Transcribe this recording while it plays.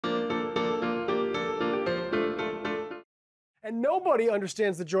And nobody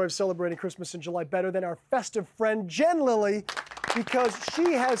understands the joy of celebrating Christmas in July better than our festive friend, Jen Lilley, because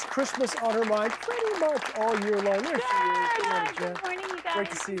she has Christmas on her mind pretty much all year long. There she is. Good morning, Jen. Good morning, you guys.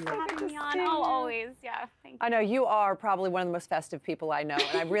 Great to see you. Thanks for having me on. Oh, always. Yeah, thank you. I know you are probably one of the most festive people I know,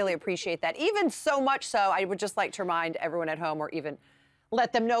 and I really appreciate that. Even so much so, I would just like to remind everyone at home, or even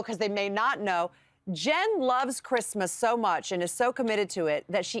let them know because they may not know, Jen loves Christmas so much and is so committed to it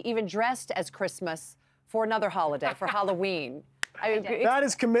that she even dressed as Christmas for another holiday, for Halloween. That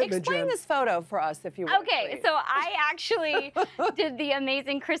is commitment, Explain Jen. this photo for us, if you would. Okay, so I actually did the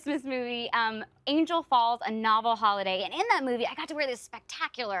amazing Christmas movie, Angel Falls, A Novel Holiday. And in that movie, I got to wear this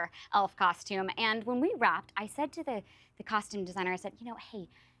spectacular elf costume. And when we wrapped, I said to the costume designer, I said, you know, hey,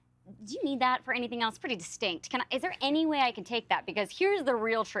 do you need that for anything else? Pretty distinct. Is there any way I can take that? Because here's the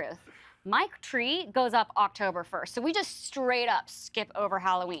real truth. My tree goes up October 1st. So we just straight up skip over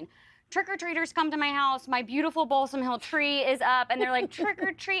Halloween. Trick-or-treaters come to my house, my beautiful Balsam Hill tree is up, and they're like,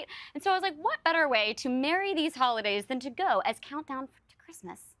 trick-or-treat. And so I was like, what better way to marry these holidays than to go as countdown to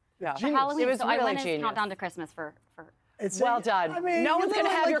Christmas? Yeah. To Halloween. It was so really I went as genius. countdown to Christmas for Well done. I mean, no one's going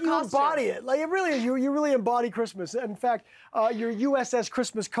to have your costume. You embody it. Like, it really, you really embody Christmas. In fact, your USS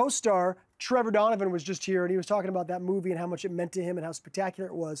Christmas co-star, Trevor Donovan, was just here, and he was talking about that movie and how much it meant to him and how spectacular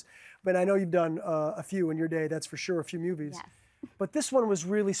it was. But I know you've done a few in your day, that's for sure, a few movies. Yes. But this one was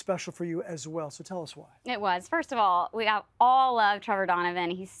really special for you as well, so tell us why. It was. First of all, we all love Trevor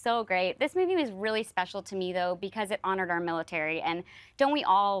Donovan. He's so great. This movie was really special to me, though, because it honored our military. And don't we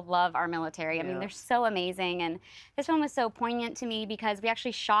all love our military? I mean, they're so amazing. And this one was so poignant to me because we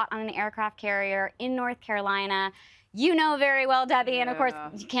actually shot on an aircraft carrier in North Carolina. You know very well, Debbie, and of course,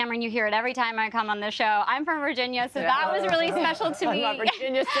 Cameron, you hear it every time I come on the show. I'm from Virginia, so that was really special to me. I'm a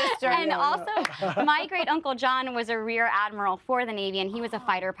Virginia sister. And also, my great-uncle John was a rear admiral for the Navy, and he was a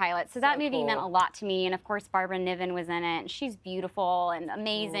fighter pilot. So that movie meant a lot to me. And of course, Barbara Niven was in it, and she's beautiful and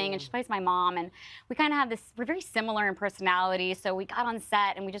amazing, and she plays my mom. And we kind of have this, we're very similar in personality, so we got on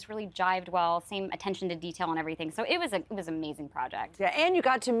set, and we just really jived well, same attention to detail and everything. So it was an amazing project. Yeah, and you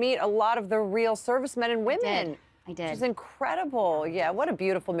got to meet a lot of the real servicemen and women. I did. Which is incredible. Yeah, what a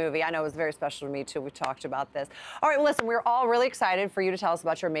beautiful movie. I know it was very special to me, too. We talked about this. All right, well, listen, we're all really excited for you to tell us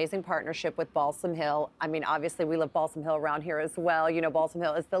about your amazing partnership with Balsam Hill. I mean, obviously, we love Balsam Hill around here as well. You know, Balsam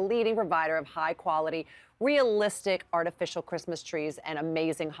Hill is the leading provider of high-quality, realistic, artificial Christmas trees and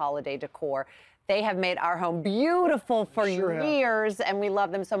amazing holiday decor. They have made our home beautiful for years, and we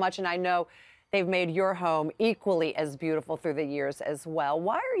love them so much, and I know they've made your home equally as beautiful through the years as well.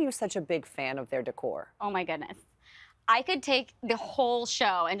 Why are you such a big fan of their decor? Oh, my goodness. I could take the whole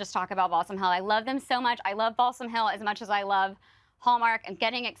show and just talk about Balsam Hill. I love them so much. I love Balsam Hill as much as I love Hallmark. I'm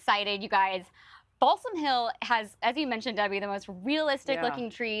getting excited, you guys. Balsam Hill has, as you mentioned, Debbie, the most realistic looking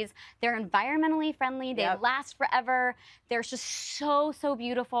trees. They're environmentally friendly. They last forever. They're just so, so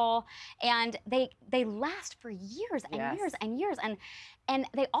beautiful. And they last for years and years and years. And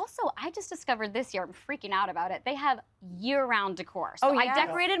they also, I just discovered this year, I'm freaking out about it, they have year-round decor. So I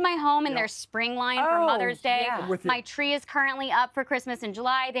decorated my home in their spring line for Mother's Day. My tree is currently up for Christmas in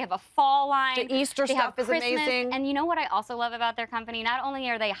July. They have a fall line. The Easter stuff is amazing. And you know what I also love about their company? Not only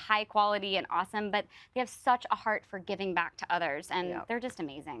are they high quality and awesome, but they have such a heart for giving back to others. And they're just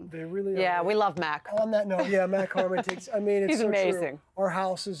amazing. They really are. Yeah, we love Mac. On that note, Mac Harmon takes, I mean, it's He's so amazing. True. Our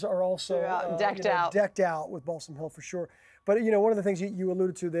houses are also decked out with Balsam Hill for sure. But, you know, one of the things you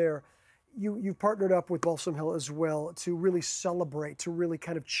alluded to there, you've partnered up with Balsam Hill as well to really celebrate, to really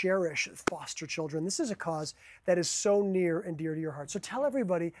kind of cherish foster children. This is a cause that is so near and dear to your heart. So tell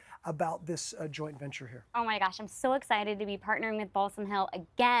everybody about this joint venture here. Oh my gosh, I'm so excited to be partnering with Balsam Hill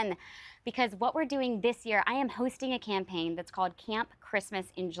again, because what we're doing this year, I am hosting a campaign that's called Camp Christmas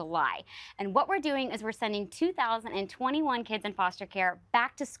in July. And what we're doing is we're sending 2,021 kids in foster care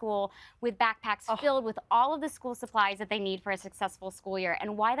back to school with backpacks filled with all of the school supplies that they need for a successful school year.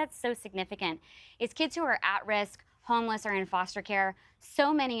 And why that's so significant is kids who are at risk, homeless, or in foster care,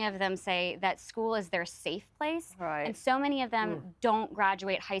 so many of them say that school is their safe place, and so many of them don't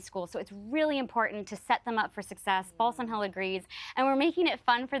graduate high school. So it's really important to set them up for success. Balsam Hill agrees, and we're making it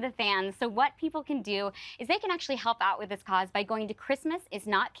fun for the fans. So what people can do is they can actually help out with this cause by going to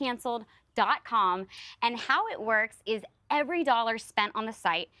christmasisnotcanceled.com, and how it works is every dollar spent on the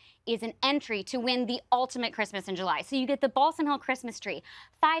site is an entry to win the ultimate Christmas in July. So you get the Balsam Hill Christmas tree,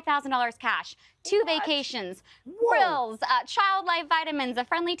 $5,000 cash, 2 vacations, grills, Child Life vitamins, a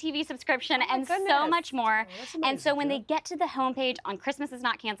friendly TV subscription, and so much more. And so when they get to the homepage on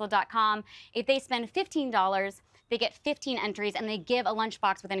christmasisnotcanceled.com, if they spend $15, they get 15 entries, and they give a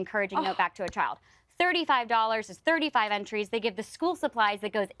lunchbox with an encouraging note back to a child. $35 is 35 entries. They give the school supplies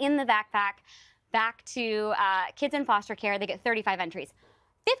that goes in the backpack. back to kids in foster care. They get 35 entries.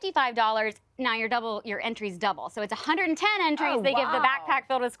 $55, now your entries double. So it's 110 entries. Oh, they give the wow. backpack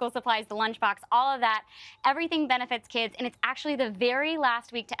filled with school supplies, the lunchbox, all of that. Everything benefits kids, and it's actually the very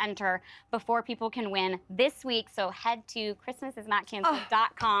last week to enter before people can win this week. So head to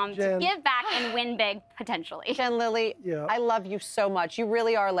christmasisnotcanceled.com to give back and win big, potentially. Jen Lilley, I love you so much. You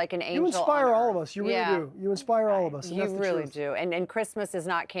really are like an angel. You inspire on all earth. of us. You really do. You inspire all of us. And You that's the really truth. do. And Christmas is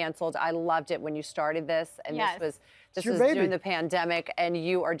not canceled. I loved it when you started this, and this was baby. during the pandemic, and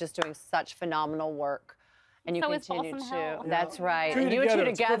you are just doing such phenomenal work. And you So is continue Balsam to. Hill. That's right. Two And you and together. two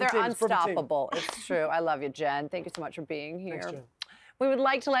It's a perfect together, team. It's a perfect team. unstoppable. It's true. I love you, Jen. Thank you so much for being here. Thanks, Jen. We would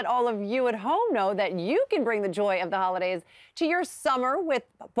like to let all of you at home know that you can bring the joy of the holidays to your summer with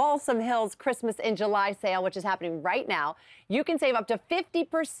Balsam Hill's Christmas in July sale, which is happening right now. You can save up to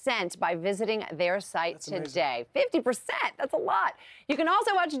 50% by visiting their site today. 50%, that's a lot. You can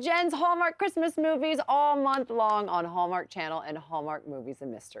also watch Jen's Hallmark Christmas movies all month long on Hallmark Channel and Hallmark Movies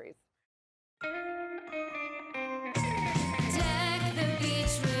and Mysteries.